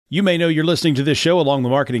You may know you're listening to this show along the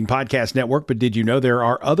Marketing Podcast Network, but did you know there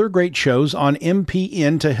are other great shows on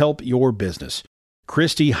MPN to help your business?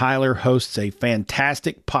 Christy Heiler hosts a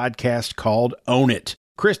fantastic podcast called Own It.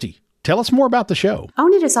 Christy, tell us more about the show.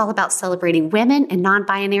 Own It is all about celebrating women and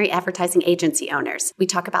non-binary advertising agency owners. We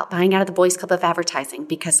talk about buying out of the Boys Club of Advertising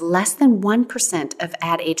because less than 1% of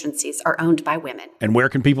ad agencies are owned by women. And where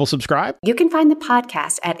can people subscribe? You can find the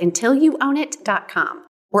podcast at untilyouownit.com.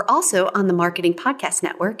 We're also on the Marketing Podcast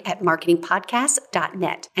Network at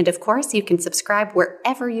marketingpodcast.net. And of course, you can subscribe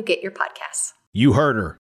wherever you get your podcasts. You heard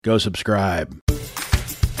her. Go subscribe.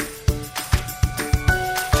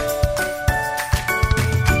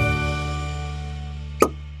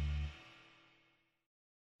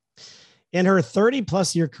 In her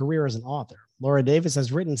 30-plus year career as an author, Laura Davis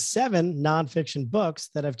has written 7 nonfiction books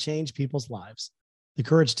that have changed people's lives. The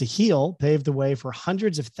Courage to Heal paved the way for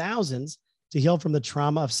hundreds of thousands to heal from the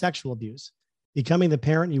trauma of sexual abuse. Becoming the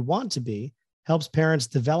parent you want to be helps parents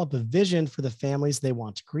develop a vision for the families they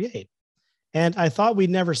want to create. And I Thought We'd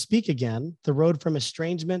Never Speak Again, The Road from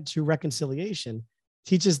Estrangement to Reconciliation,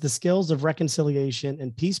 teaches the skills of reconciliation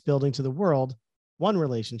and peace building to the world, one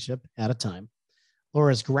relationship at a time.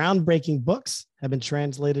 Laura's groundbreaking books have been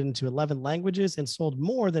translated into 11 languages and sold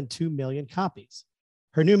more than 2 million copies.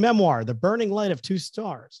 Her new memoir, The Burning Light of Two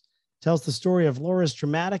Stars, tells the story of Laura's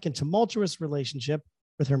dramatic and tumultuous relationship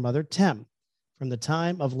with her mother, Tem, from the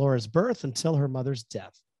time of Laura's birth until her mother's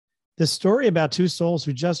death. This story about two souls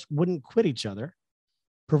who just wouldn't quit each other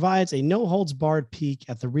provides a no-holds-barred peek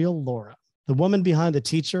at the real Laura, the woman behind the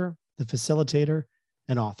teacher, the facilitator,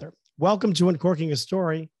 and author. Welcome to Uncorking a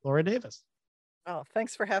Story, Laura Davis. Oh,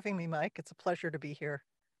 thanks for having me, Mike. It's a pleasure to be here.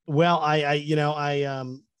 Well,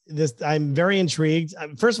 I'm very intrigued.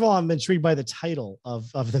 First of all, I'm intrigued by the title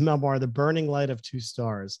of the memoir, The Burning Light of Two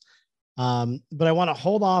Stars. But I want to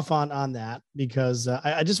hold off on that because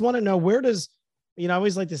I just want to know, where does, I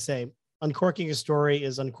always like to say, uncorking a story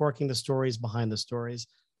is uncorking the stories behind the stories.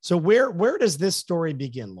 So where does this story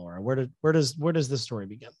begin, Laura? Where does this story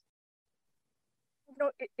begin?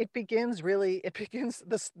 It begins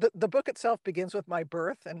the book itself begins with my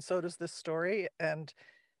birth, and so does this story. And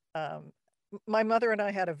my mother and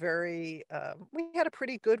I had we had a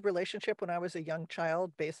pretty good relationship when I was a young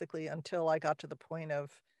child, basically until I got to the point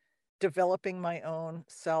of developing my own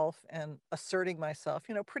self and asserting myself,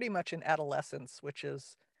 pretty much in adolescence, which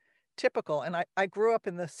is typical. And I grew up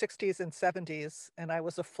in the 60s and 70s, and I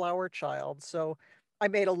was a flower child. So I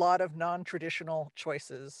made a lot of non-traditional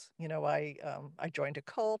choices. I joined a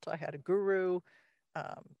cult. I had a guru.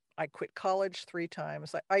 I quit college 3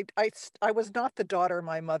 times. I was not the daughter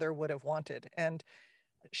my mother would have wanted. And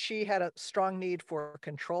she had a strong need for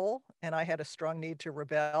control, and I had a strong need to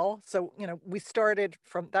rebel. So, we started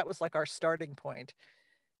that was like our starting point.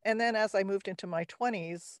 And then as I moved into my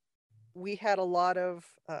 20s, we had a lot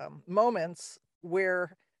of moments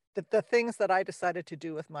where the things that I decided to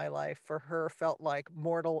do with my life for her felt like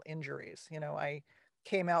mortal injuries. I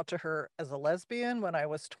came out to her as a lesbian when I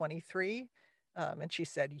was 23. And she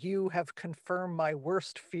said, "You have confirmed my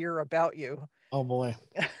worst fear about you." Oh boy.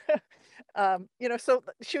 So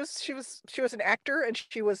she was an actor, and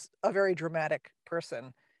she was a very dramatic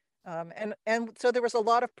person. And so there was a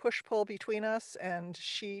lot of push-pull between us, and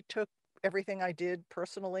she took everything I did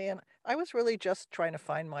personally. And I was really just trying to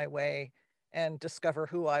find my way and discover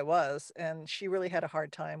who I was. And she really had a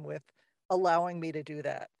hard time with allowing me to do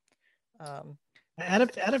that.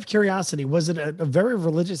 Out of curiosity, was it a very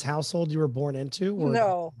religious household you were born into? Or?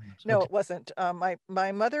 No, Okay. it wasn't.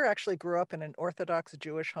 My mother actually grew up in an Orthodox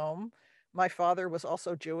Jewish home. My father was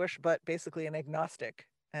also Jewish, but basically an agnostic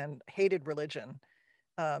and hated religion.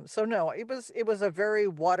 So no, it was a very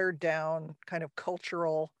watered down kind of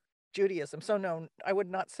cultural Judaism. So no, I would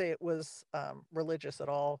not say it was religious at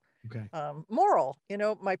all. Okay. Moral.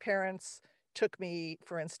 My parents took me,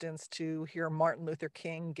 for instance, to hear Martin Luther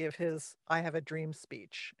King give his "I Have a Dream"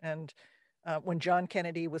 speech. And when John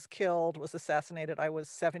Kennedy was assassinated, I was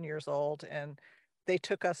 7 years old, and they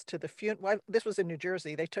took us to the funeral. This was in New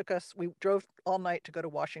Jersey. We drove all night to go to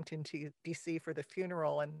Washington, D.C. for the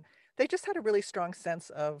funeral, and they just had a really strong sense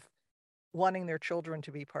of wanting their children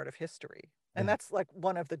to be part of history. And that's like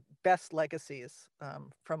one of the best legacies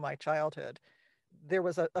from my childhood. There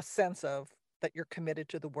was a sense of that you're committed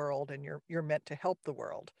to the world, and you're meant to help the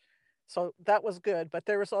world. So that was good. But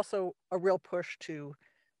there was also a real push to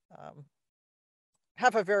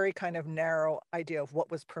have a very kind of narrow idea of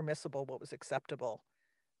what was permissible, what was acceptable.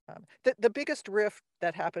 The biggest rift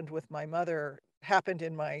that happened with my mother happened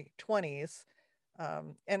in my 20s.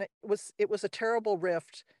 And it was a terrible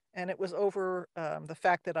rift. And it was over the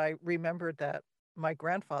fact that I remembered that my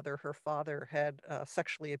grandfather, her father, had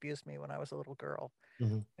sexually abused me when I was a little girl.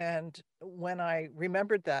 Mhm. And when I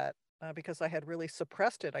remembered that, because I had really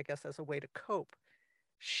suppressed it, I guess, as a way to cope,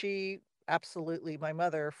 she absolutely, my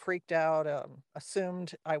mother freaked out,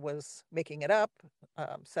 assumed I was making it up,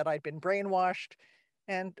 said I'd been brainwashed.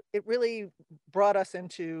 And it really brought us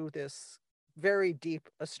into this very deep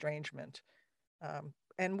estrangement.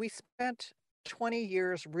 And we spent 20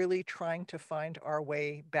 years really trying to find our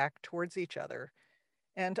way back towards each other.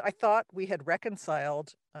 And I thought we had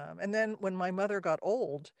reconciled. And then when my mother got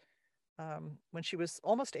old, when she was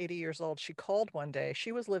almost 80 years old, she called one day.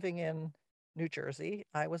 She was living in New Jersey.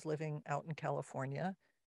 I was living out in California.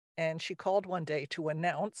 And she called one day to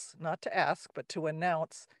announce, not to ask, but to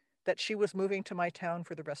announce that she was moving to my town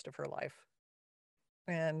for the rest of her life.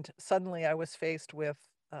 And suddenly I was faced with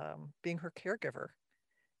being her caregiver.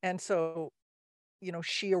 And so,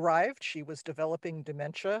 she arrived, she was developing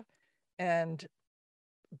dementia, and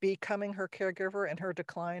becoming her caregiver and her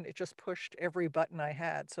decline, it just pushed every button I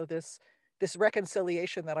had. So this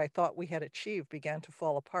reconciliation that I thought we had achieved began to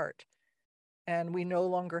fall apart. And we no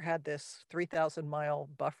longer had this 3,000-mile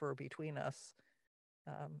buffer between us.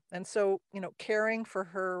 And so, caring for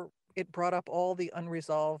her, it brought up all the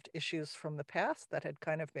unresolved issues from the past that had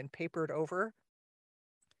kind of been papered over.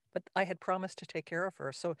 But I had promised to take care of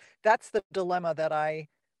her. So that's the dilemma that I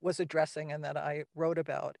was addressing and that I wrote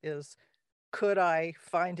about is, could I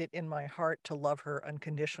find it in my heart to love her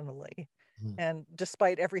unconditionally? Mhm. And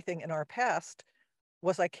despite everything in our past,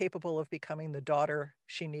 was I capable of becoming the daughter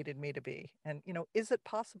she needed me to be? And, is it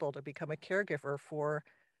possible to become a caregiver for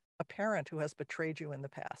a parent who has betrayed you in the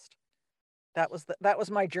past? That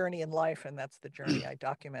was my journey in life, and that's the journey I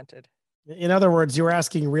documented. In other words, you were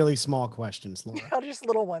asking really small questions, Laura. Yeah, just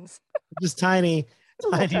little ones, Just tiny,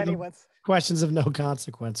 little tiny tiny ones. questions of no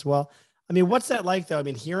consequence. Well, I mean, what's that like though? I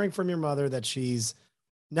mean, hearing from your mother that she's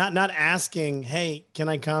not asking, "Hey, can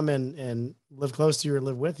I come and live close to you or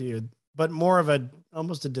live with you?" but more of a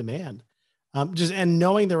almost a demand. Just and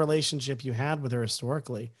knowing the relationship you had with her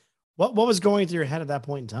historically, what was going through your head at that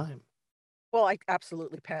point in time? Well, I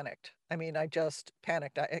absolutely panicked. I mean, I just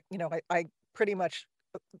panicked. I pretty much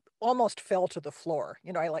almost fell to the floor.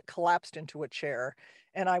 I like collapsed into a chair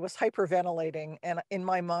and I was hyperventilating. And in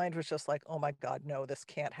my mind was just like, oh my God, no, this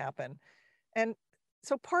can't happen. And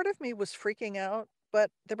so part of me was freaking out,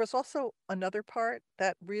 but there was also another part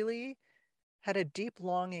that really had a deep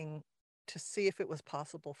longing to see if it was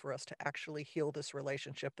possible for us to actually heal this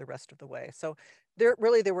relationship the rest of the way. So there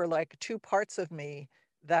were like two parts of me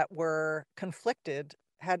that were conflicted,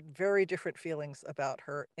 had very different feelings about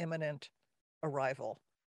her imminent arrival.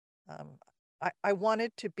 Um, I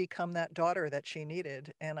wanted to become that daughter that she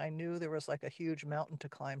needed, and I knew there was like a huge mountain to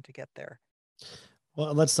climb to get there.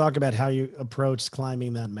 Well, let's talk about how you approached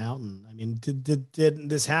climbing that mountain. I mean, did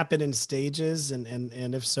this happen in stages? And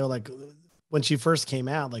if so, like when she first came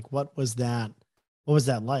out, like what was that? What was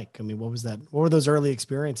that like? I mean, what was that? What were those early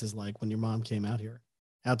experiences like when your mom came out here,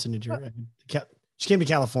 out to New Jersey? She came to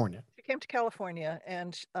California. She came to California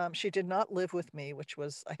and she did not live with me, which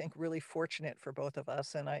was, I think, really fortunate for both of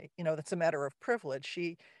us. And that's a matter of privilege.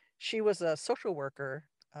 She was a social worker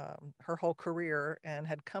her whole career and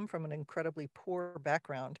had come from an incredibly poor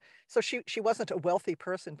background. So she wasn't a wealthy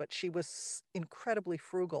person, but she was incredibly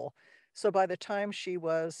frugal. So by the time she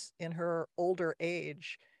was in her older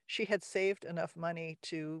age, she had saved enough money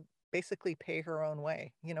to basically pay her own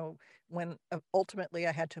way. When ultimately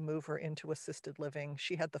I had to move her into assisted living,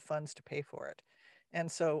 she had the funds to pay for it. And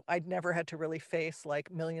so I'd never had to really face,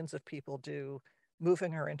 like millions of people do,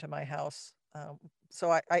 moving her into my house.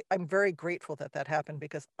 So I'm very grateful that that happened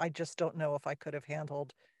because I just don't know if I could have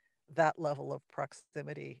handled that level of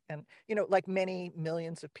proximity. And, like many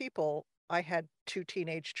millions of people, I had two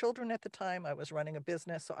teenage children at the time. I was running a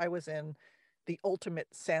business. So I was in the ultimate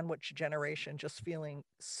sandwich generation, just feeling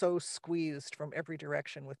so squeezed from every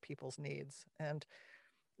direction with people's needs. And,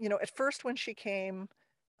 at first when she came,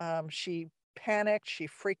 she panicked, she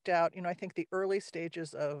freaked out. I think the early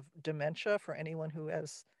stages of dementia for anyone who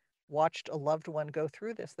has watched a loved one go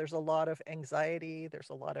through this, there's a lot of anxiety, there's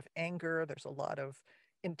a lot of anger, there's a lot of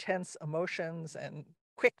intense emotions and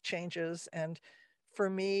quick changes. And for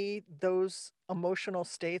me, those emotional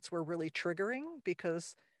states were really triggering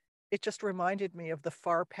because it just reminded me of the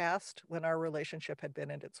far past when our relationship had been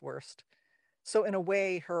at its worst. So in a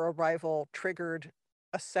way, her arrival triggered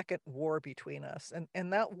a second war between us.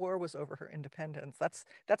 And that war was over her independence.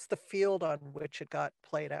 That's the field on which it got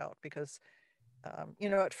played out because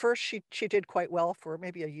at first she did quite well for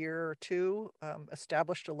maybe a year or two,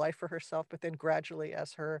 established a life for herself, but then gradually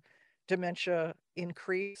as her dementia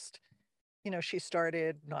increased, she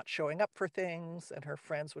started not showing up for things, and her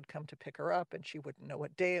friends would come to pick her up and she wouldn't know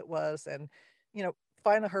what day it was. And, you know,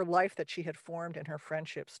 finally her life that she had formed and her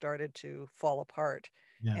friendship started to fall apart.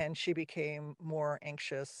 Yeah. And she became more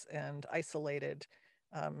anxious and isolated.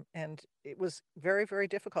 And it was very, very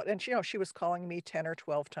difficult. And, she was calling me 10 or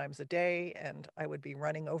 12 times a day, and I would be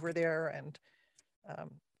running over there. And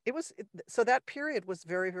um, so that period was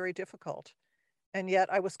very, very difficult. And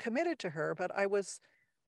yet I was committed to her, but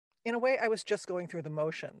in a way, I was just going through the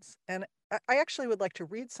motions. And I actually would like to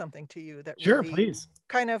read something to you that Sure, really please.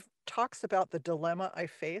 kind of talks about the dilemma I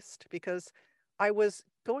faced, because I was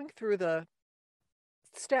going through the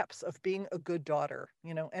steps of being a good daughter,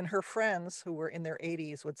 and her friends who were in their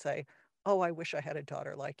 80s would say, "Oh, I wish I had a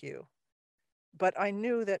daughter like you." But I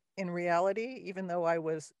knew that in reality, even though I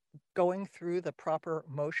was going through the proper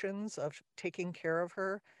motions of taking care of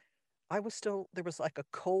her, there was like a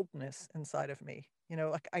coldness inside of me.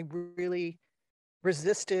 Like I really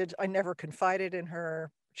resisted. I never confided in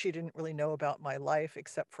her. She didn't really know about my life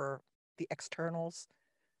except for the externals.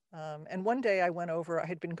 And one day I went over, I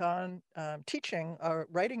had been gone teaching a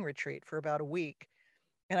writing retreat for about a week.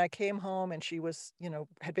 And I came home and she was,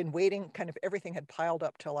 had been waiting, kind of everything had piled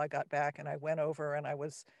up till I got back. And I went over and I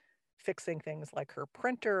was fixing things like her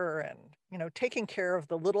printer and, taking care of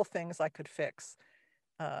the little things I could fix.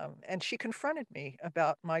 And she confronted me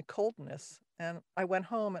about my coldness. And I went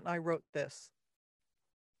home and I wrote this.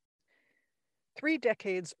 3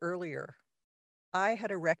 decades earlier, I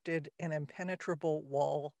had erected an impenetrable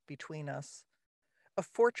wall between us, a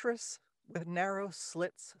fortress with narrow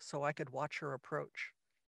slits so I could watch her approach.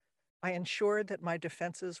 I ensured that my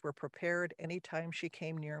defenses were prepared any time she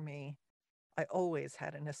came near me. I always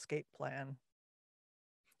had an escape plan.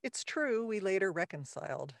 It's true, we later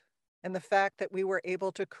reconciled, and the fact that we were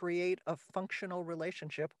able to create a functional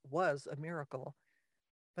relationship was a miracle.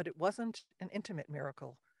 But it wasn't an intimate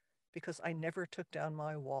miracle, because I never took down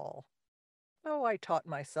my wall. Oh, I taught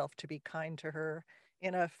myself to be kind to her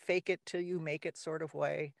in a fake it till you make it sort of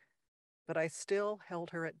way, but I still held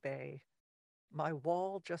her at bay. My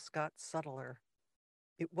wall just got subtler.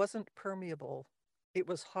 It wasn't permeable. It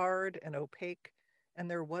was hard and opaque, and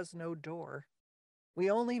there was no door. We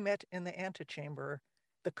only met in the antechamber,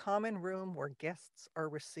 the common room where guests are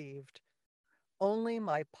received. Only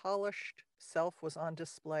my polished self was on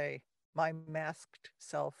display, my masked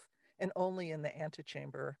self, and only in the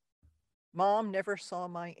antechamber. Mom never saw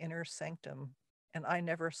my inner sanctum, and I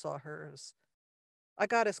never saw hers. I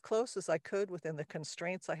got as close as I could within the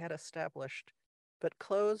constraints I had established, but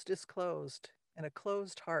closed is closed, and a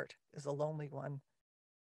closed heart is a lonely one.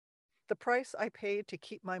 The price I paid to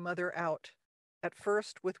keep my mother out, at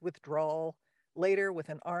first with withdrawal, later with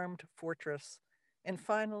an armed fortress, and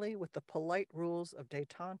finally with the polite rules of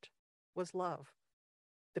détente, was love.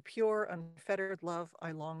 The pure, unfettered love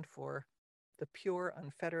I longed for, the pure,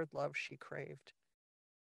 unfettered love she craved.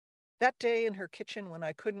 That day in her kitchen when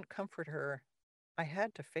I couldn't comfort her, I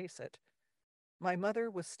had to face it. My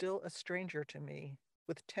mother was still a stranger to me,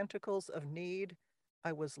 with tentacles of need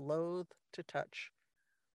I was loath to touch.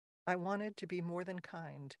 I wanted to be more than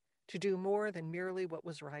kind, to do more than merely what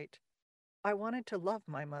was right. I wanted to love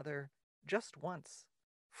my mother just once,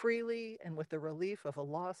 freely and with the relief of a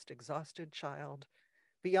lost, exhausted child,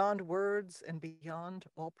 beyond words and beyond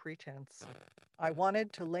all pretense. I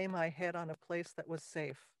wanted to lay my head on a place that was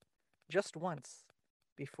safe, just once,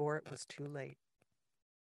 before it was too late.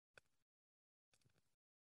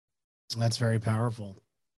 That's very powerful.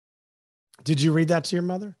 Did you read that to your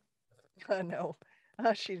mother? No,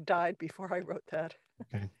 she died before I wrote that.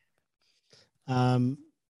 Okay.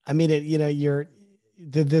 I mean,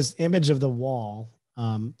 this image of the wall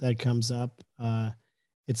that comes up.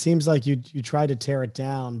 It seems like you tried to tear it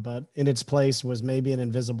down, but in its place was maybe an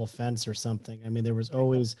invisible fence or something. I mean, there was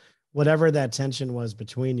always whatever that tension was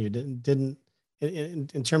between you. Didn't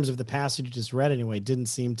in terms of the passage you just read anyway, didn't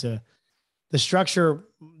seem to. The structure,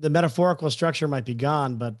 the metaphorical structure might be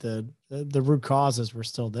gone, but the root causes were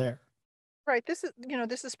still there. Right. This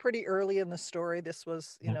is pretty early in the story. This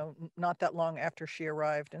was, not that long after she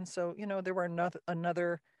arrived. And so, there were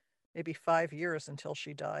another maybe 5 years until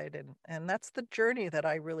she died. And that's the journey that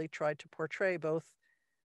I really tried to portray, both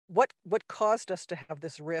what caused us to have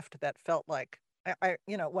this rift that felt like at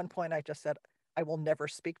one point I just said, I will never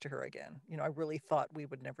speak to her again. I really thought we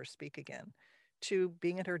would never speak again, to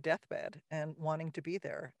being at her deathbed and wanting to be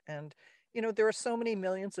there. And there are so many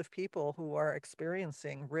millions of people who are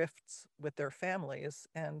experiencing rifts with their families.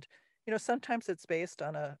 And, sometimes it's based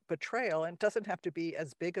on a betrayal, and it doesn't have to be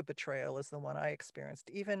as big a betrayal as the one I experienced.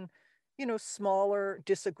 Even, smaller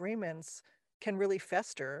disagreements can really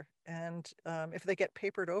fester. And if they get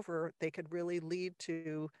papered over, they could really lead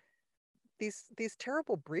to these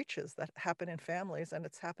terrible breaches that happen in families. And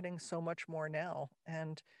it's happening so much more now.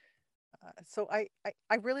 And so I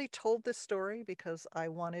really told this story because I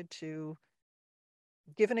wanted to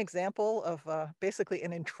give an example of basically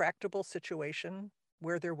an intractable situation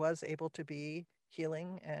where there was able to be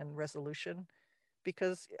healing and resolution.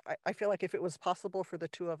 Because I feel like if it was possible for the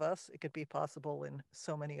two of us, it could be possible in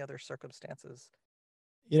so many other circumstances.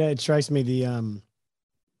 It strikes me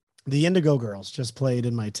the Indigo Girls just played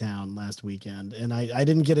in my town last weekend, and I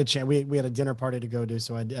didn't get a chance. We had a dinner party to go to,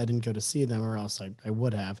 so I didn't go to see them, or else I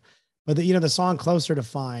would have. But the song "Closer to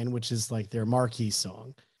Fine," which is like their marquee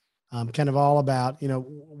song, kind of all about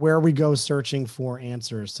where we go searching for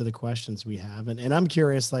answers to the questions we have, and I'm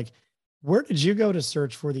curious, like, where did you go to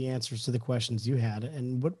search for the answers to the questions you had,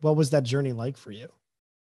 and what was that journey like for you?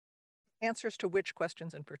 Answers to which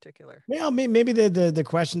questions in particular? Well, maybe the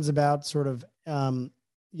questions about sort of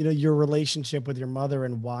your relationship with your mother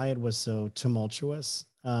and why it was so tumultuous.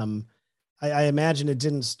 I imagine it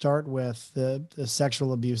didn't start with the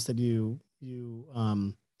sexual abuse that you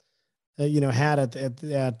had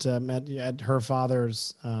at her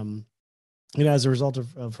father's as a result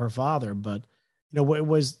of her father, but what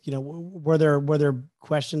was were there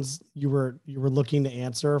questions you were looking to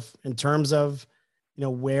answer in terms of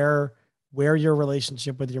where your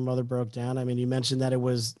relationship with your mother broke down? I mean, you mentioned that it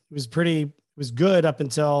was good up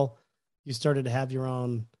until you started to have your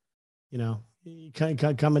own, you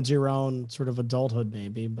come into your own sort of adulthood,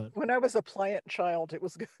 maybe. But When I was a pliant child, it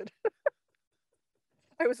was good.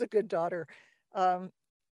 I was a good daughter. Um,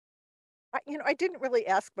 I didn't really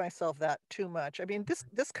ask myself that too much. I mean,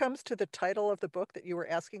 this comes to the title of the book that you were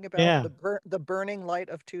asking about, yeah, the burning light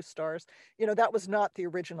of two stars. That was not the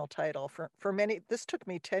original title. For many, this took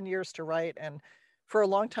me 10 years to write, and for a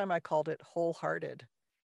long time I called it Wholehearted.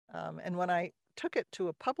 And when I took it to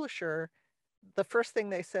a publisher, the first thing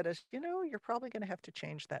they said is, you're probably going to have to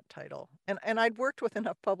change that title. And I'd worked with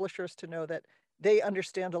enough publishers to know that they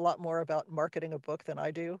understand a lot more about marketing a book than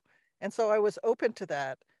I do. And so I was open to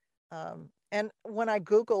that. And when I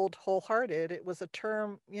Googled Wholehearted, it was a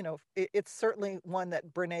term, it's certainly one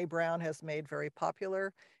that Brene Brown has made very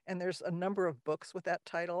popular. And there's a number of books with that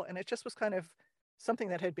title. And it just was kind of something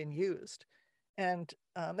that had been used. And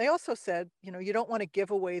they also said, you don't want to give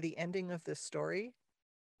away the ending of this story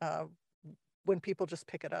uh, when people just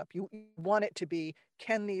pick it up. You want it to be,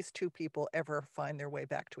 can these two people ever find their way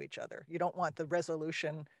back to each other? You don't want the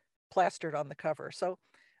resolution plastered on the cover. So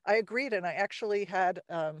I agreed, and I actually had,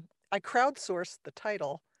 I crowdsourced the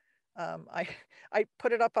title. I I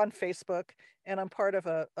put it up on Facebook, and I'm part of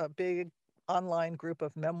a big online group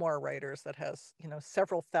of memoir writers that has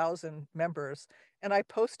several thousand members, and I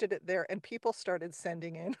posted it there, and people started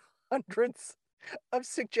sending in hundreds of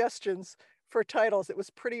suggestions for titles. It was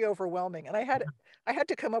pretty overwhelming, and I had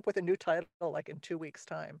to come up with a new title like in 2 weeks'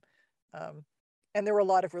 time. Um, and there were a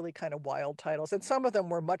lot of really kind of wild titles, and some of them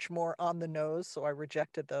were much more on the nose, so I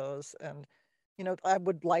rejected those. And I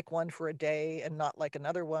would like one for a day and not like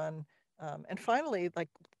another one. And finally, like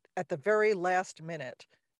at the very last minute,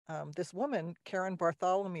 this woman, Karen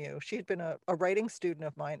Bartholomew, she had been a writing student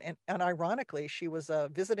of mine, and ironically, she was a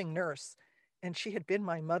visiting nurse, and she had been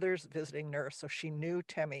my mother's visiting nurse, so she knew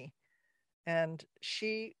Temmie. And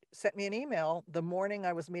she sent me an email the morning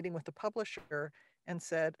I was meeting with the publisher and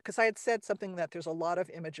said, because I had said something that there's a lot of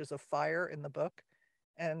images of fire in the book.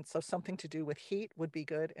 And so something to do with heat would be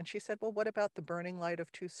good. And she said, well, what about the burning light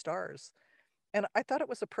of two stars? And I thought it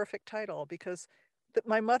was a perfect title because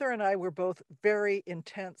my mother and I were both very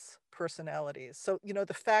intense personalities. So,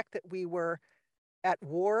 the fact that we were at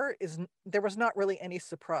war there was not really any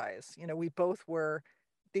surprise. We both were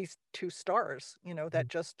these two stars, that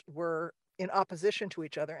just were in opposition to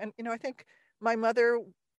each other. And, I think my mother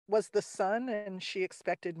was the sun and she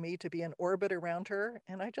expected me to be in orbit around her.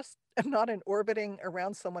 And I just am not an orbiting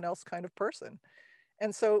around someone else kind of person.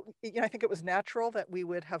 And so, I think it was natural that we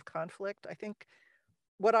would have conflict. I think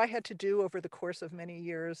what I had to do over the course of many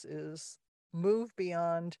years is move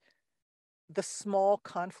beyond the small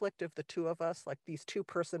conflict of the two of us, like these two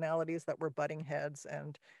personalities that were butting heads,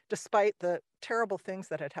 and despite the terrible things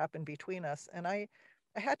that had happened between us. And I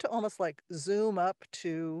had to almost like zoom up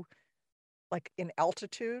to like in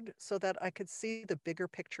altitude so that I could see the bigger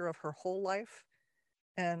picture of her whole life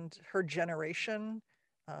and her generation,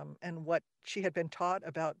 and what she had been taught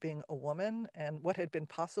about being a woman and what had been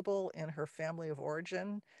possible in her family of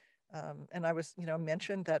origin. And I was,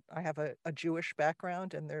 mentioned that I have a Jewish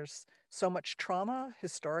background, and there's so much trauma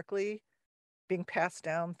historically being passed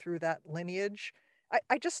down through that lineage.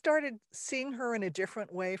 I just started seeing her in a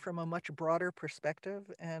different way from a much broader perspective.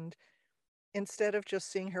 And instead of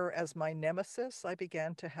just seeing her as my nemesis, I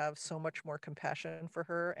began to have so much more compassion for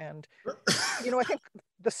her. And, I think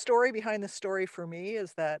the story behind the story for me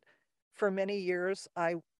is that for many years,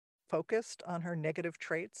 I focused on her negative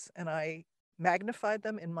traits and I magnified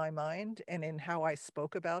them in my mind and in how I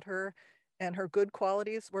spoke about her. And her good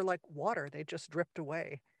qualities were like water, they just dripped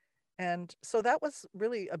away. And so that was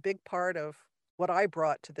really a big part of what I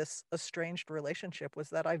brought to this estranged relationship was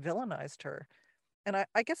that I villainized her. And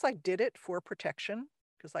I guess I did it for protection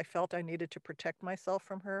because I felt I needed to protect myself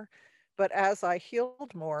from her. But as I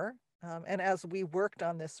healed more, and as we worked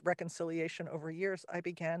on this reconciliation over years, I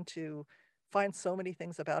began to find so many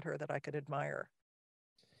things about her that I could admire.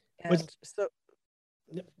 Was, And so,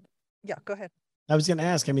 yeah, go ahead. I was going to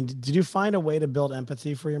ask, I mean, did you find a way to build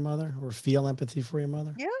empathy for your mother or feel empathy for your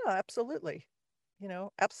mother? Yeah, absolutely.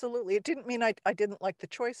 Absolutely. It didn't mean I didn't like the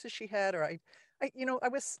choices she had, or I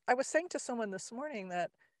was saying to someone this morning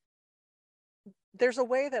that there's a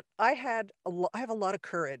way that I have a lot of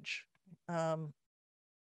courage. Um,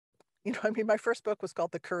 my first book was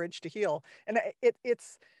called The Courage to Heal, and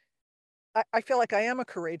I feel like I am a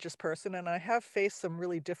courageous person, and I have faced some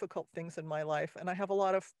really difficult things in my life, and I have a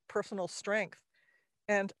lot of personal strength.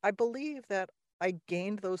 And I believe that I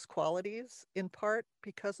gained those qualities in part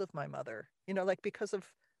because of my mother, like because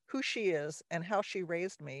of who she is and how she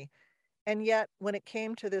raised me. And yet, when it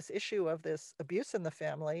came to this issue of this abuse in the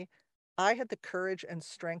family, I had the courage and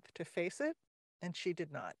strength to face it, and she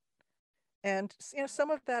did not. And some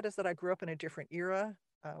of that is that I grew up in a different era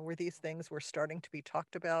where these things were starting to be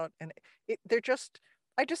talked about, and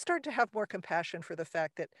I just started to have more compassion for the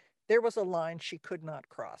fact that there was a line she could not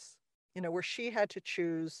cross. Where she had to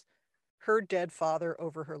choose her dead father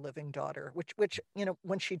over her living daughter, which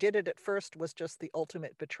when she did it at first was just the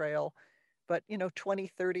ultimate betrayal. But 20,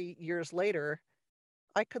 30 years later,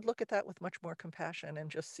 I could look at that with much more compassion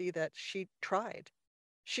and just see that she tried.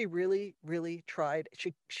 She really, really tried.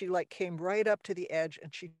 She like came right up to the edge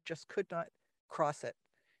and she just could not cross it.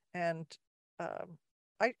 And um,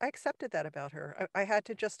 I accepted that about her. I had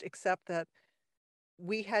to just accept that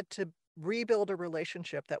we had to rebuild a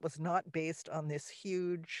relationship that was not based on this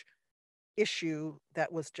huge issue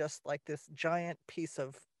that was just like this giant piece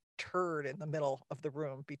of turd in the middle of the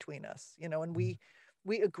room between us, and we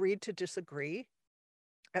agreed to disagree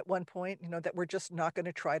at one point, that we're just not going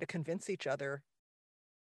to try to convince each other.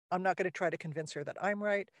 I'm not going to try to convince her that I'm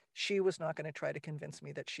right. She was not going to try to convince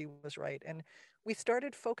me that she was right. And we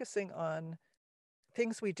started focusing on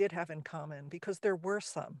things we did have in common because there were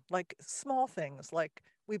some, like small things, like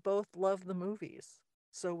we both love the movies.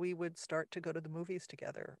 So we would start to go to the movies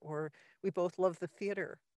together, or we both love the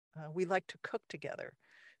theater. We like to cook together.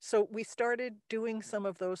 So we started doing some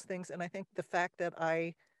of those things. And I think the fact that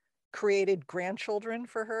I created grandchildren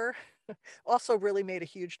for her also really made a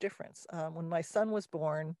huge difference. When my son was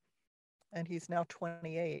born, and he's now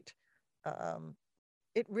 28,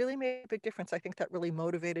 it really made a big difference. I think that really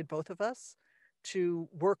motivated both of us to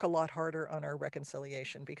work a lot harder on our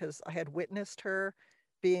reconciliation because I had witnessed her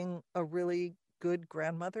being a really good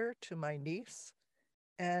grandmother to my niece,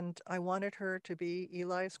 and I wanted her to be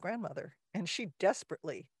Eli's grandmother, and she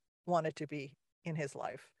desperately wanted to be in his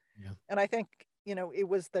life. Yeah. And I think, it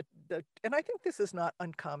was and I think this is not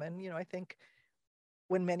uncommon. I think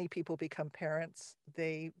when many people become parents,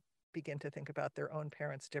 they begin to think about their own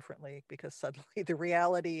parents differently because suddenly the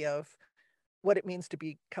reality of what it means to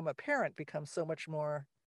become a parent becomes so much more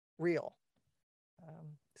real.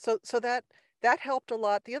 So that helped a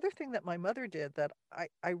lot. The other thing that my mother did that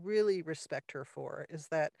I really respect her for is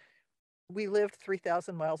that we lived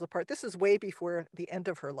 3,000 miles apart. This is way before the end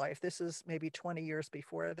of her life. This is maybe 20 years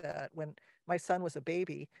before that. When my son was a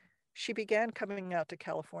baby, she began coming out to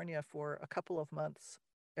California for a couple of months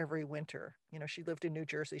every winter. She lived in New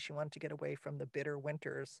Jersey. She wanted to get away from the bitter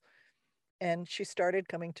winters. And she started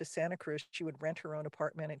coming to Santa Cruz. She would rent her own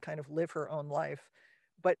apartment and kind of live her own life.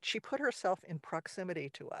 But she put herself in proximity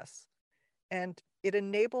to us. And it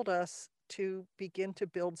enabled us to begin to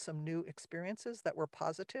build some new experiences that were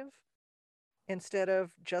positive instead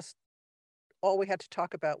of just all we had to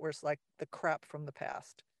talk about was like the crap from the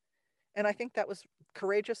past. And I think that was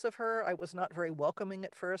courageous of her. I was not very welcoming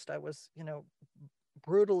at first. I was,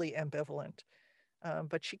 brutally ambivalent.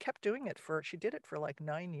 But she kept doing it she did it for like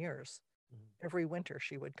 9 years. Mm-hmm. Every winter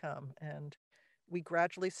she would come. And we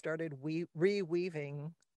gradually started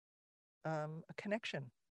reweaving a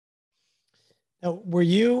connection. Now, were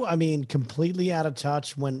you, completely out of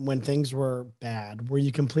touch when things were bad? Were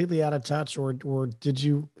you completely out of touch or did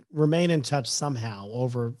you remain in touch somehow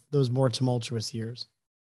over those more tumultuous years?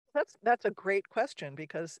 That's a great question,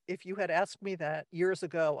 because if you had asked me that years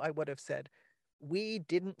ago, I would have said, we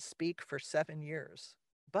didn't speak for 7 years.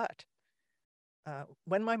 But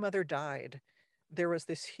when my mother died, there was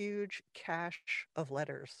this huge cache of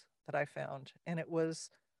letters that I found. And it was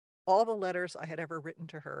all the letters I had ever written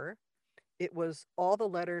to her. It was all the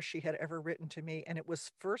letters she had ever written to me. And it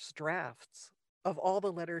was first drafts of all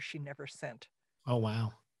the letters she never sent. Oh,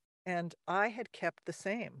 wow. And I had kept the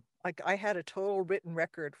same. Like, I had a total written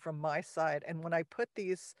record from my side. And when I put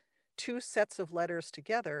these two sets of letters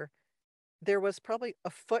together, there was probably a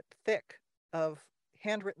foot thick of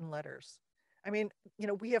handwritten letters. I mean,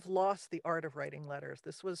 we have lost the art of writing letters.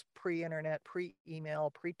 This was pre-internet,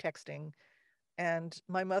 pre-email, pre-texting. And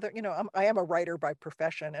my mother, I am a writer by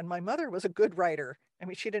profession, and my mother was a good writer. I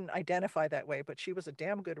mean, she didn't identify that way, but she was a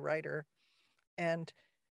damn good writer. And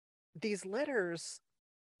these letters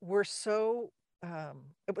were so,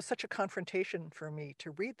 it was such a confrontation for me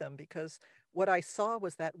to read them, because what I saw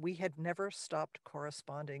was that we had never stopped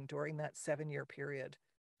corresponding during that 7-year period,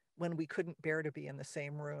 when we couldn't bear to be in the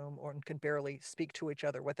same room or could barely speak to each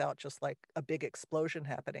other without just like a big explosion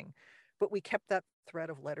happening. But we kept that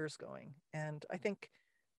thread of letters going. And I think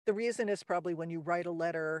the reason is probably when you write a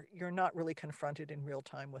letter, you're not really confronted in real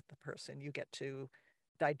time with the person. You get to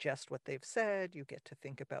digest what they've said, you get to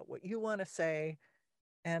think about what you want to say.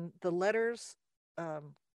 And the letters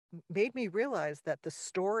made me realize that the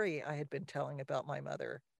story I had been telling about my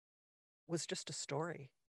mother was just a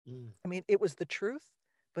story. I mean, it was the truth,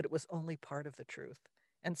 but it was only part of the truth.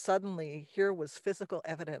 And suddenly, here was physical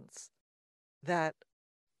evidence that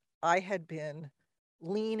I had been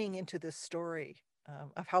leaning into this story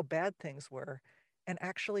of how bad things were. And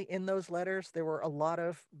actually, in those letters, there were a lot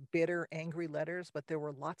of bitter, angry letters, but there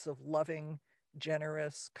were lots of loving,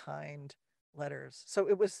 generous, kind letters. So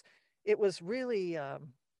it was really a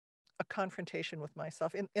confrontation with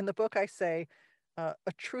myself. In the book, I say, a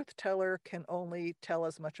truth teller can only tell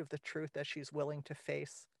as much of the truth as she's willing to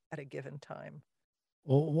face at a given time.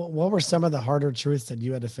 Well, what were some of the harder truths that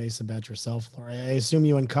you had to face about yourself, Laura? I assume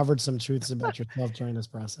you uncovered some truths about yourself during this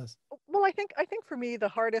process. Well, I think for me, the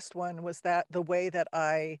hardest one was that the way that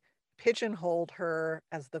I pigeonholed her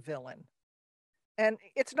as the villain. And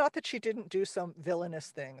it's not that she didn't do some villainous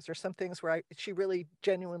things or some things where she really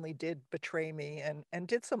genuinely did betray me and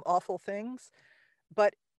did some awful things,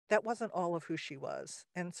 but that wasn't all of who she was.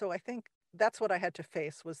 And so I think that's what I had to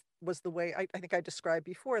face was the way I think I described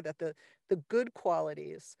before, that the good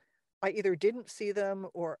qualities, I either didn't see them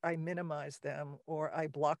or I minimized them or I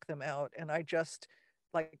blocked them out, and I just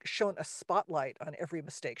like shone a spotlight on every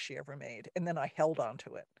mistake she ever made, and then I held on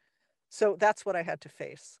to it. So that's what I had to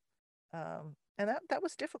face. And that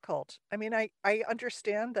was difficult. I mean, I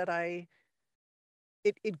understand that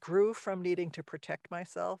it grew from needing to protect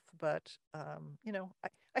myself, but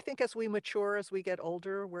I think as we mature, as we get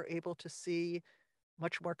older, we're able to see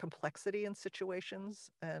much more complexity in situations.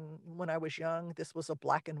 And when I was young, this was a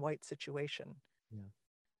black and white situation.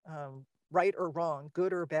 Yeah. Right or wrong,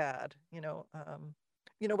 good or bad.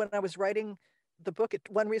 When I was writing the book,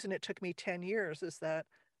 one reason it took me 10 years is that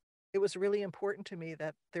it was really important to me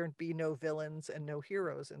that there'd be no villains and no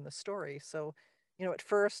heroes in the story. So, at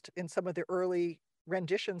first, in some of the early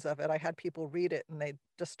renditions of it, I had people read it and they'd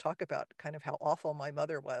just talk about kind of how awful my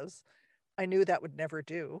mother was. I knew that would never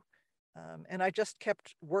do. And I just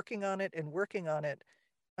kept working on it and working on it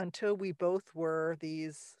until we both were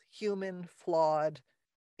these human, flawed,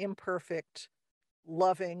 imperfect,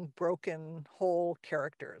 loving, broken, whole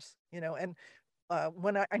characters, and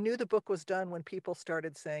when I knew the book was done, when people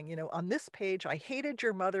started saying, on this page, I hated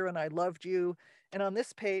your mother and I loved you. And on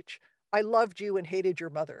this page, I loved you and hated your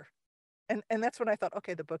mother. And that's when I thought,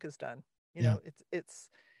 okay, the book is done. Yeah.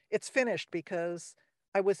 It's finished, because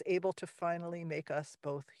I was able to finally make us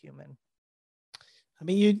both human. I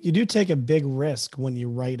mean, you do take a big risk when you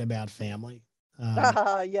write about family.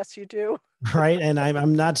 Yes, you do. Right. And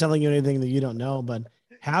I'm not telling you anything that you don't know, but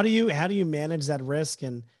how do you manage that risk,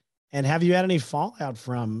 and have you had any fallout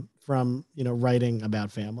from writing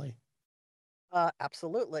about family?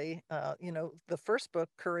 Absolutely. The first book,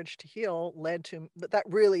 Courage to Heal, that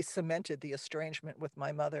really cemented the estrangement with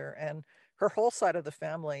my mother, and her whole side of the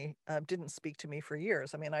family didn't speak to me for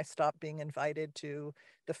years. I mean, I stopped being invited to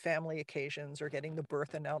the family occasions or getting the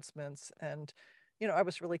birth announcements, and I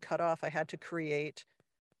was really cut off. I had to create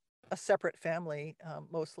a separate family,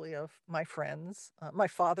 mostly of my friends. My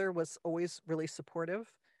father was always really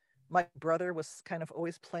supportive. My brother was kind of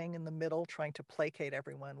always playing in the middle, trying to placate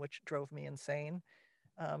everyone, which drove me insane.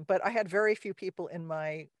 But I had very few people in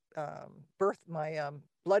my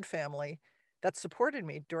blood family that supported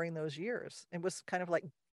me during those years. It was kind of like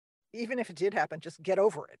even if it did happen, just get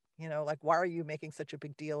over it. You know, like, why are you making such a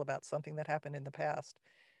big deal about something that happened in the past?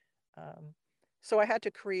 So I had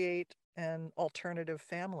to create an alternative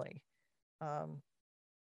family. Um,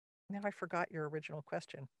 Now I forgot your original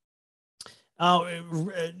question. Oh,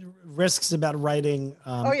 risks about writing.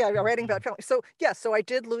 Oh yeah, writing about family. So yeah, so I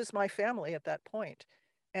did lose my family at that point,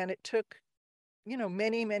 and it took, you know,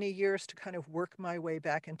 many, many years to kind of work my way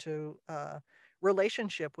back into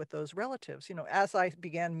relationship with those relatives. You know, as I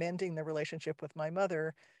began mending the relationship with my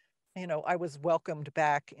mother, you know, I was welcomed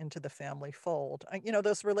back into the family fold. You know,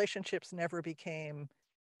 those relationships never became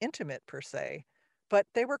intimate per se, but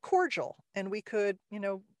they were cordial, and we could, you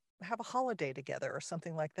know, have a holiday together or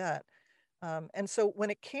something like that. And so when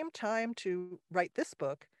it came time to write this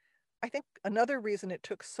book, I think another reason it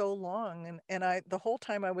took so long, and I, the whole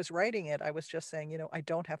time I was writing it, I was just saying, you know, I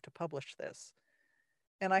don't have to publish this.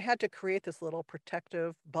 And I had to create this little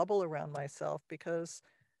protective bubble around myself because,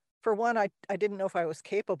 for one, I didn't know if I was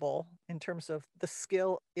capable in terms of the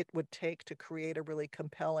skill it would take to create a really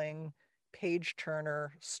compelling page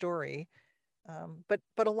turner story.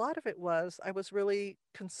 But a lot of it was I was really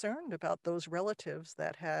concerned about those relatives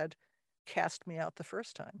that had cast me out the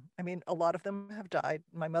first time. I mean, a lot of them have died.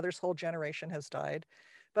 My mother's whole generation has died,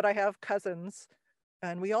 but I have cousins,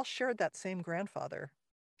 and we all shared that same grandfather,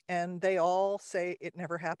 and they all say it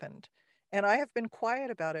never happened. And I have been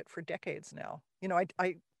quiet about it for decades now. You know,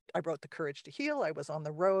 I wrote The Courage to Heal. I was on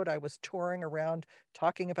the road. I was touring around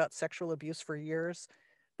talking about sexual abuse for years.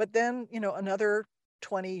 But then, you know, another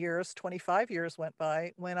 20 years, 25 years went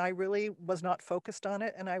by when I really was not focused on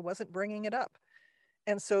it and I wasn't bringing it up.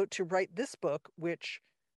 And so to write this book, which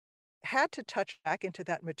had to touch back into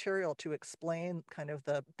that material to explain kind of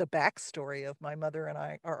the backstory of my mother and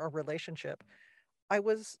I, our relationship, I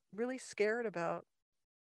was really scared about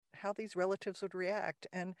how these relatives would react.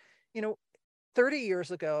 And, you know, 30 years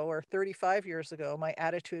ago or 35 years ago, my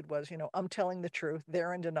attitude was, you know, I'm telling the truth,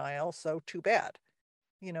 they're in denial, so too bad,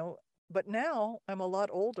 you know. But now I'm a lot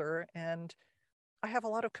older and I have a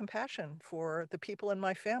lot of compassion for the people in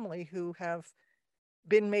my family who have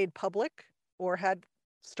been made public or had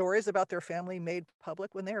stories about their family made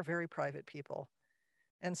public when they are very private people.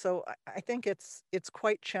 And so I think it's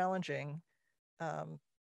quite challenging, um,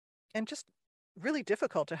 and just really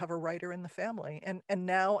difficult to have a writer in the family. And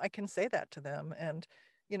now I can say that to them. And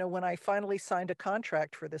you know, when I finally signed a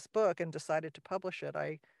contract for this book and decided to publish it,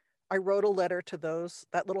 I wrote a letter to those,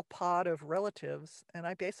 that little pod of relatives, and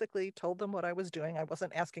I basically told them what I was doing. I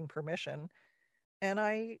wasn't asking permission, and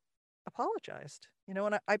I apologized, you know,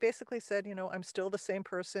 and I basically said, you know, I'm still the same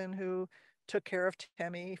person who took care of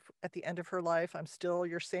Temmie at the end of her life. I'm still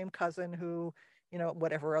your same cousin who, you know,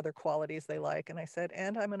 whatever other qualities they like. And I said,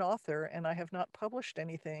 and I'm an author and I have not published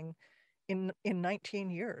anything in 19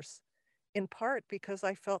 years, in part because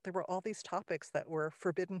I felt there were all these topics that were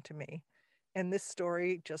forbidden to me. And this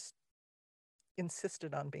story just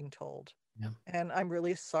insisted on being told. Yeah. And I'm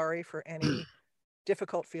really sorry for any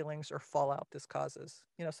difficult feelings or fallout this causes.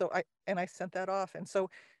 You know, so I sent that off. And so,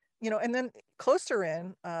 you know, and then closer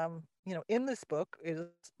in, you know, in this book is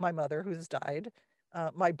my mother who's died.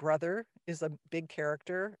 My brother is a big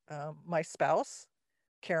character, my spouse,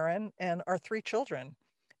 Karen, and our three children.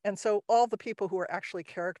 And so all the people who are actually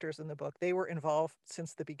characters in the book, they were involved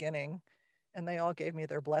since the beginning, and they all gave me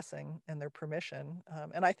their blessing and their permission.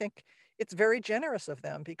 And I think it's very generous of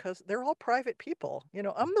them because they're all private people. You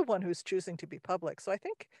know, I'm the one who's choosing to be public. So I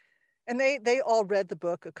think, and they all read the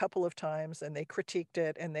book a couple of times and they critiqued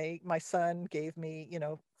it. And my son gave me, you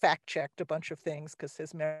know, fact checked a bunch of things because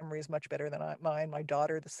his memory is much better than mine. My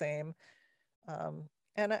daughter, the same.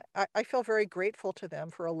 And I feel very grateful to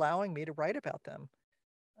them for allowing me to write about them,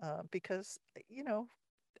 because, you know,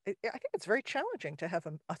 I think it's very challenging to have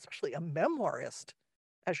especially a memoirist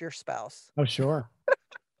as your spouse. Oh, sure.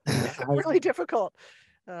 Really difficult.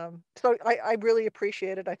 So I really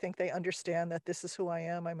appreciate it. I think they understand that this is who I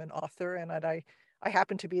am. I'm an author, and that I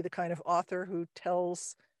happen to be the kind of author who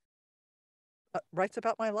writes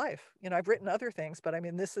about my life. You know, I've written other things, but I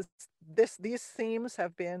mean, these themes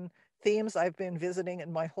have been themes I've been visiting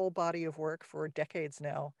in my whole body of work for decades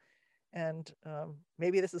now. And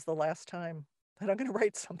maybe this is the last time that I'm going to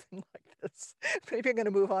write something like this. Maybe I'm going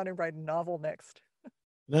to move on and write a novel next.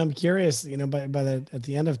 And I'm curious, you know, at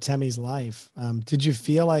the end of Temmie's life, did you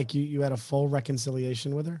feel like you had a full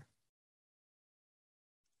reconciliation with her?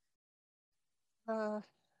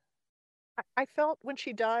 I felt when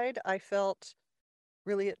she died, I felt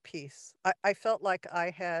really at peace. I felt like I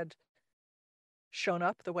had shown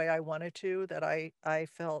up the way I wanted to, that I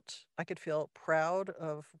felt I could feel proud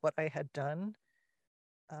of what I had done.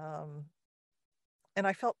 Um, and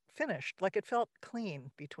I felt finished, like it felt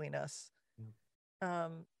clean between us.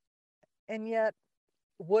 Um, and yet,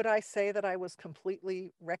 would I say that I was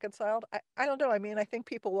completely reconciled? I don't know. I mean, I think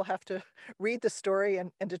people will have to read the story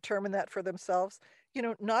and determine that for themselves.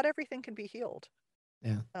 Not everything can be healed.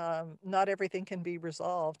 Yeah. Not everything can be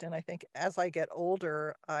resolved. And I think as I get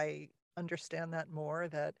older, I understand that more,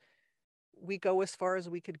 that we go as far as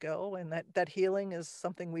we could go, and that healing is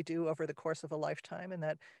something we do over the course of a lifetime. And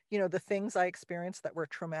that, the things I experienced that were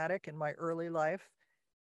traumatic in my early life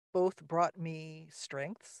both brought me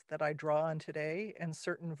strengths that I draw on today and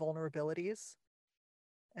certain vulnerabilities.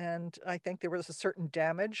 And I think there was a certain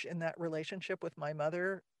damage in that relationship with my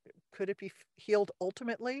mother. Could it be healed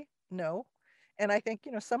ultimately? No. And I think,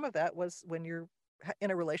 some of that was when you're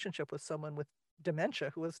in a relationship with someone with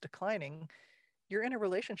dementia who is declining, you're in a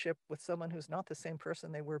relationship with someone who's not the same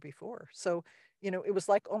person they were before. So, it was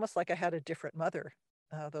like almost like I had a different mother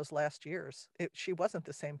those last years. She wasn't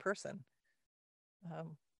the same person.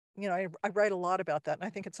 Um, I write a lot about that, and I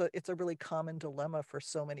think it's a really common dilemma for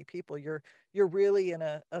so many people. You're really in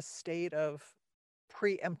a state of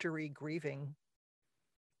preemptory grieving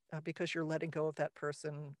because you're letting go of that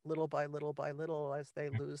person little by little by little as they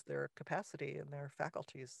lose their capacity and their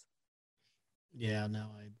faculties. Yeah, no,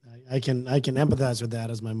 I can empathize with that,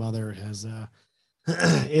 as my mother has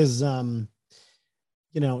is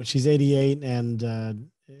she's 88,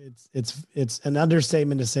 and it's an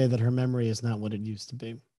understatement to say that her memory is not what it used to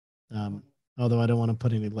be. Although I don't want to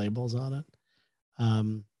put any labels on it.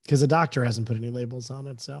 Because the doctor hasn't put any labels on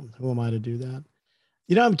it, so who am I to do that?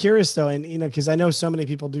 I'm curious though, and because I know so many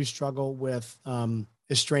people do struggle with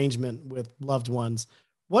estrangement with loved ones.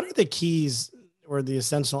 What are the keys or the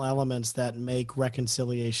essential elements that make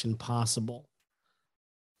reconciliation possible?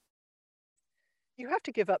 You have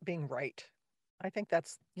to give up being right. I think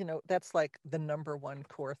that's like the number one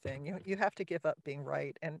core thing. You have to give up being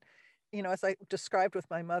right. And, as I described with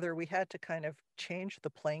my mother, we had to kind of change the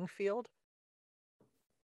playing field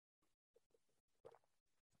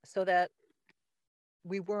so that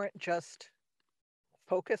we weren't just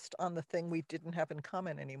focused on the thing we didn't have in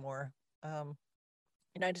common anymore. Um,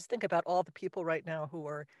 I just think about all the people right now who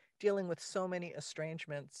are dealing with so many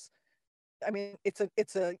estrangements. I mean, it's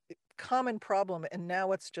a common problem, and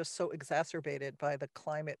now it's just so exacerbated by the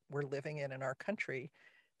climate we're living in our country.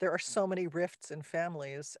 There are so many rifts in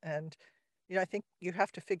families, and I think you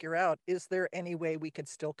have to figure out, is there any way we could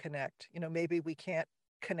still connect? Maybe we can't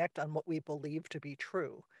connect on what we believe to be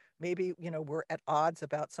true. Maybe, we're at odds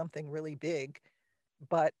about something really big,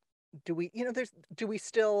 but do we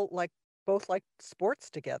still both like sports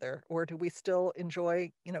together, or do we still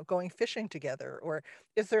enjoy, going fishing together? Or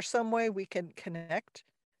is there some way we can connect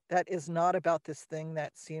that is not about this thing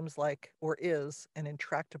that seems like, or is, an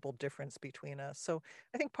intractable difference between us? So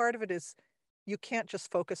I think part of it is you can't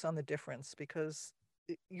just focus on the difference, because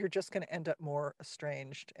you're just going to end up more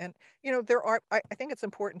estranged. And I think it's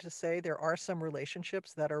important to say there are some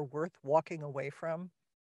relationships that are worth walking away from.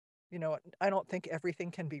 I don't think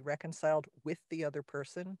everything can be reconciled with the other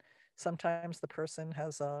person. Sometimes the person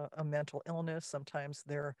has a mental illness, sometimes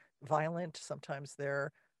they're violent, sometimes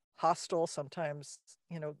they're hostile, sometimes,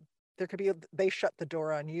 there could be, they shut the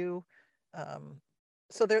door on you. Um,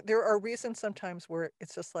 so there are reasons sometimes where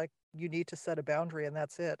it's just like you need to set a boundary and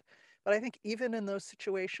that's it. But I think even in those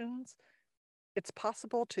situations, it's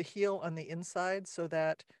possible to heal on the inside so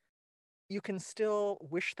that you can still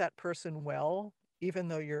wish that person well, even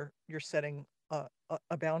though you're setting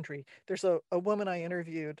a boundary. There's a woman I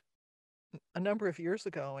interviewed a number of years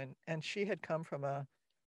ago, and she had come from a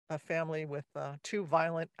family with two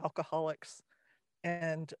violent alcoholics,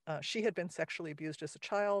 and she had been sexually abused as a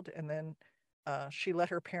child, and then she let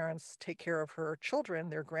her parents take care of her children,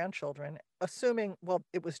 their grandchildren, assuming, well,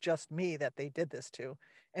 it was just me that they did this to,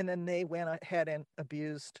 and then they went ahead and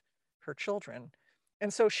abused her children.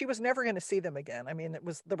 And so she was never going to see them again. I mean,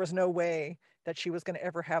 there was no way that she was going to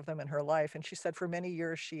ever have them in her life. And she said for many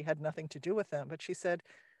years she had nothing to do with them. But she said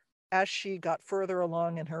as she got further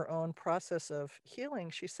along in her own process of healing,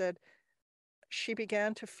 she said she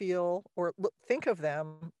began to feel or think of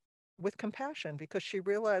them with compassion, because she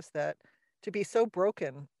realized that to be so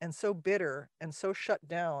broken and so bitter and so shut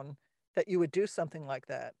down that you would do something like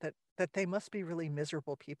that they must be really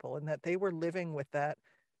miserable people, and that they were living with that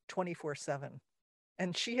 24/7.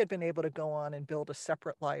 And she had been able to go on and build a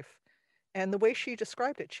separate life. And the way she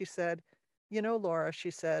described it, she said, Laura, she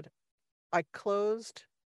said, I closed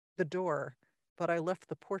the door, but I left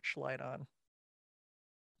the porch light on.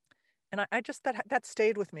 And I just, that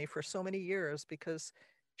stayed with me for so many years, because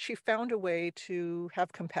she found a way to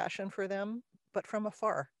have compassion for them, but from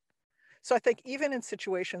afar. So I think even in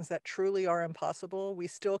situations that truly are impossible, we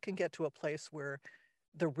still can get to a place where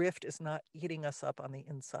the rift is not eating us up on the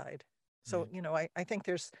inside. So, I think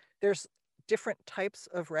there's different types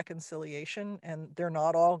of reconciliation, and they're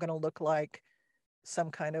not all going to look like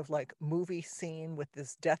some kind of like movie scene with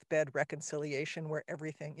this deathbed reconciliation where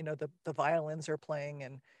everything, the violins are playing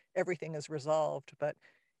and everything is resolved. But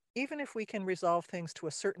even if we can resolve things to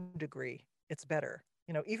a certain degree, it's better.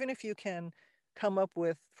 Even if you can come up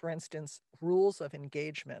with, for instance, rules of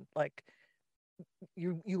engagement, like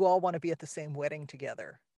you all want to be at the same wedding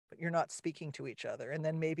together, but you're not speaking to each other. And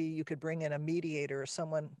then maybe you could bring in a mediator or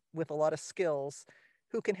someone with a lot of skills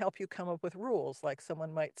who can help you come up with rules. Like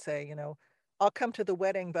someone might say, I'll come to the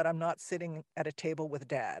wedding, but I'm not sitting at a table with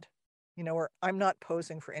dad, or I'm not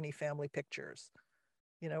posing for any family pictures,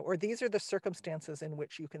 or these are the circumstances in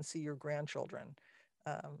which you can see your grandchildren.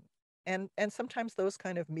 And sometimes those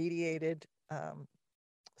kind of mediated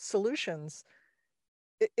solutions,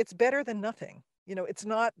 it's better than nothing. It's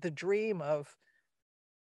not the dream of,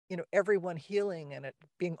 everyone healing and it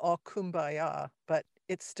being all kumbaya, but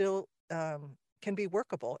it still can be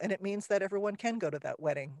workable. And it means that everyone can go to that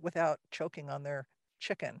wedding without choking on their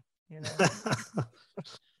chicken,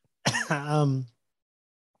 Well,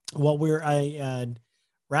 we're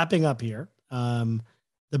wrapping up here.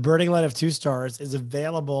 The Burning Light of Two Stars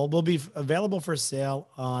will be available for sale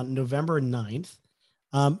on November 9th.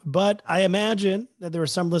 But I imagine that there are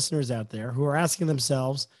some listeners out there who are asking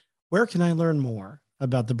themselves, where can I learn more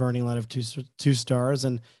about The Burning Light of Two Stars?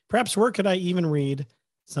 And perhaps where could I even read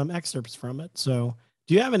some excerpts from it? So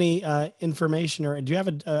do you have any information, or do you have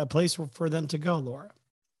a place for them to go, Laura?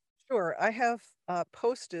 Sure. I have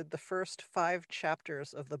posted the first 5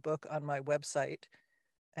 chapters of the book on my website,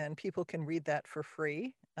 and people can read that for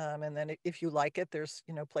free. And then if you like it, there's,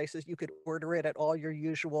 places you could order it at all your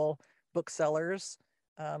usual booksellers,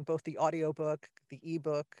 both the audiobook, the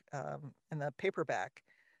ebook, and the paperback.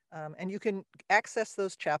 And you can access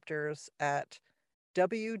those chapters at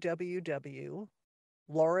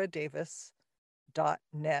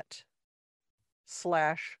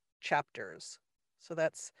www.lauradavis.net/chapters. So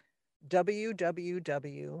that's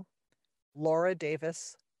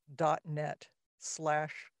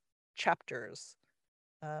www.lauradavis.net/chapters.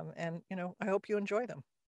 And, I hope you enjoy them.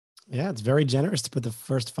 Yeah, it's very generous to put the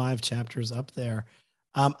first 5 chapters up there.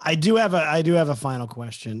 I do have a final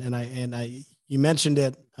question, and you mentioned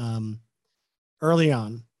it early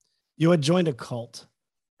on. You had joined a cult.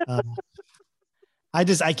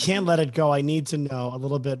 I can't let it go. I need to know a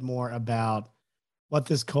little bit more about what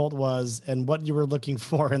this cult was and what you were looking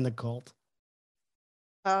for in the cult.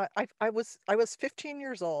 I was 15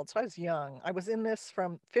 years old, so I was young. I was in this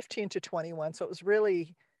from 15 to 21, so it was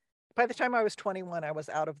really, by the time I was 21, I was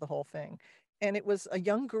out of the whole thing. And it was a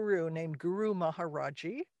young guru named Guru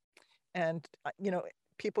Maharaji. And,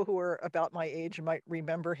 people who are about my age might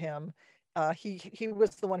remember him. He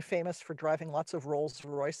was the one famous for driving lots of Rolls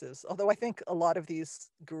Royces, although I think a lot of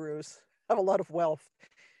these gurus have a lot of wealth.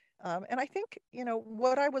 And I think,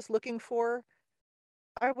 what I was looking for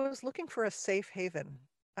a safe haven.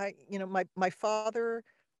 My father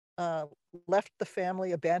left the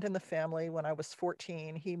family, abandoned the family when I was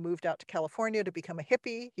 14. He moved out to California to become a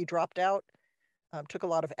hippie. He dropped out, took a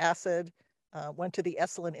lot of acid, went to the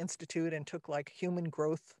Esalen Institute and took like human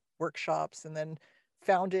growth workshops, and then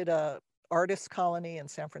founded a artist colony in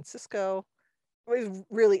San Francisco. He was a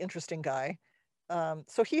really interesting guy.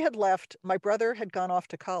 So he had left. My brother had gone off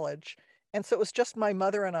to college. And so it was just my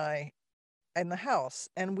mother and I in the house,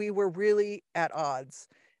 and we were really at odds.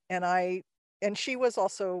 And she was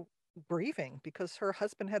also grieving because her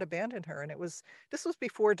husband had abandoned her. And this was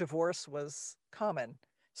before divorce was common.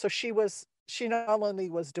 So she not only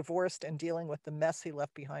was divorced and dealing with the mess he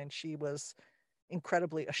left behind, she was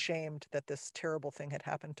incredibly ashamed that this terrible thing had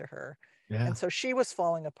happened to her. Yeah. And so she was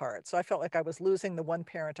falling apart. So I felt like I was losing the one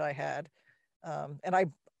parent I had. And I,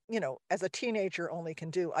 as a teenager only can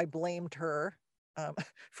do, I blamed her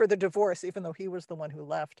for the divorce, even though he was the one who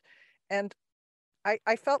left. And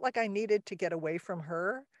I felt like I needed to get away from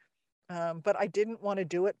her, but I didn't want to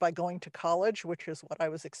do it by going to college, which is what I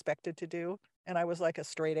was expected to do. And I was like a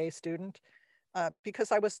straight A student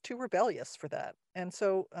because I was too rebellious for that. And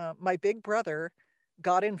so my big brother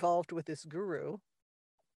got involved with this guru,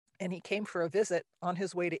 and he came for a visit on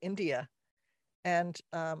his way to India. And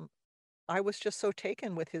I was just so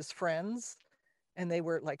taken with his friends, and they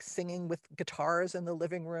were like singing with guitars in the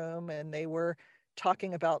living room, and they were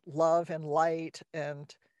talking about love and light,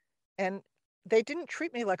 and they didn't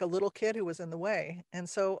treat me like a little kid who was in the way. And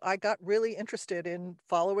so I got really interested in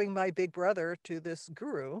following my big brother to this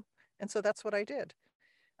guru. And so that's what I did.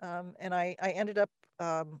 And I ended up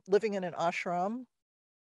living in an ashram.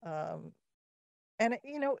 Um, and,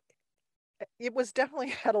 it was definitely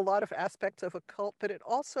had a lot of aspects of a cult, but it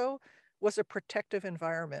also was a protective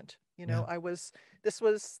environment. Yeah. This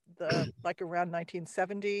was like around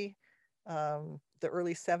 1970, the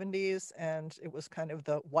early 70s, and it was kind of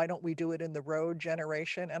the why don't we do it in the road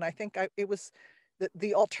generation. And I think it was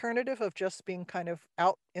the alternative of just being kind of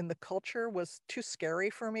out in the culture was too scary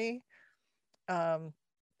for me. Um,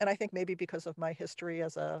 and I think maybe because of my history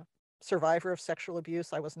as a survivor of sexual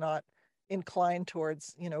abuse, I was not inclined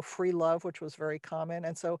towards, free love, which was very common.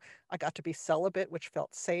 And so I got to be celibate, which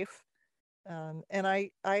felt safe. And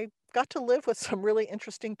I got to live with some really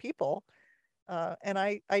interesting people. And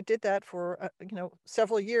I did that for,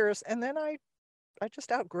 several years. And then I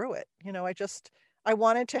just outgrew it. I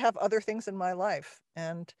wanted to have other things in my life.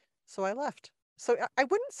 And so I left. So I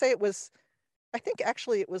wouldn't say it was, I think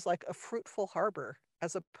actually it was like a fruitful harbor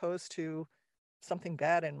as opposed to something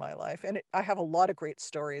bad in my life. And I have a lot of great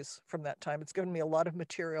stories from that time. It's given me a lot of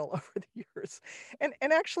material over the years. And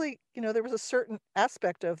actually, there was a certain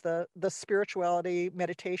aspect of the spirituality,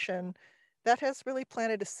 meditation that has really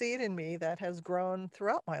planted a seed in me that has grown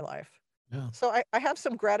throughout my life. Yeah. So I have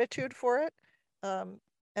some gratitude for it. Um,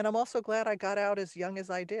 and I'm also glad I got out as young as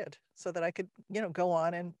I did so that I could, go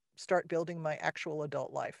on and start building my actual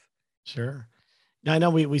adult life. Sure. Now, I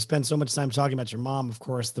know we spend so much time talking about your mom. Of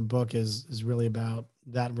course, the book is really about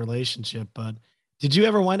that relationship. But did you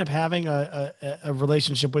ever wind up having a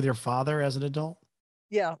relationship with your father as an adult?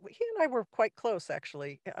 Yeah, he and I were quite close,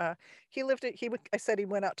 actually. He lived at, I said he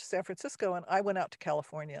went out to San Francisco and I went out to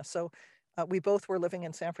California. So we both were living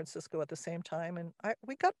in San Francisco at the same time and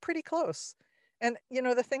we got pretty close. And,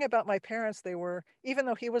 the thing about my parents, even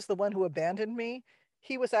though he was the one who abandoned me,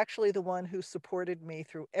 he was actually the one who supported me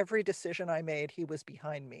through every decision I made. He was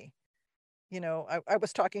behind me. I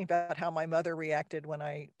was talking about how my mother reacted when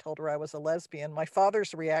I told her I was a lesbian. My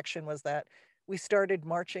father's reaction was that we started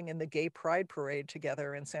marching in the gay pride parade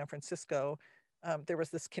together in San Francisco. There was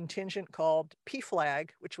this contingent called PFLAG,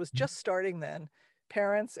 which was just starting then,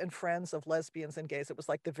 Parents and Friends of Lesbians and Gays. It was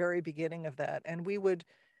like the very beginning of that. And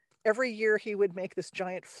every year he would make this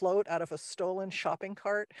giant float out of a stolen shopping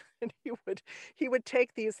cart. And he would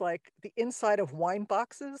take these, like the inside of wine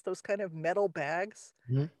boxes, those kind of metal bags,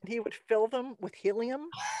 Mhm. and he would fill them with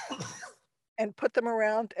helium and put them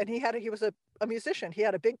around. And he was a musician. He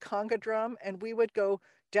had a big conga drum, and we would go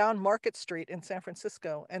down Market Street in San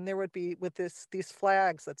Francisco, and there would be with these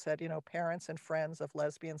flags that said, Parents and Friends of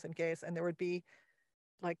Lesbians and Gays, and there would be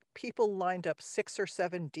like people lined up 6 or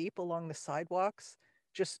 7 deep along the sidewalks,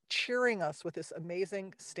 just cheering us with this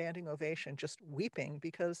amazing standing ovation, just weeping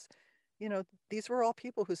because, these were all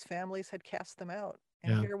people whose families had cast them out.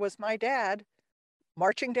 And Yeah. here was my dad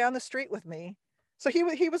marching down the street with me. So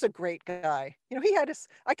he was a great guy. He had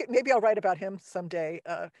maybe I'll write about him someday.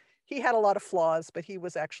 He had a lot of flaws, but he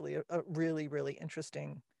was actually a really, really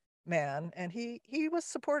interesting man. And he was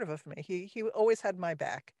supportive of me. He always had my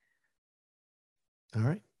back. All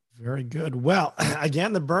right. Very good. Well,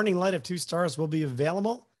 again, The Burning Light of Two Stars will be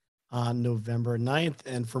available on November 9th.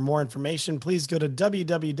 And for more information, please go to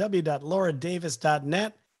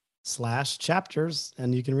www.lauradavis.net/chapters,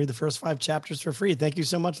 and you can read the first 5 chapters for free. Thank you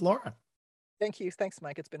so much, Laura. Thank you. Thanks,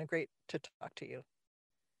 Mike. It's been great to talk to you.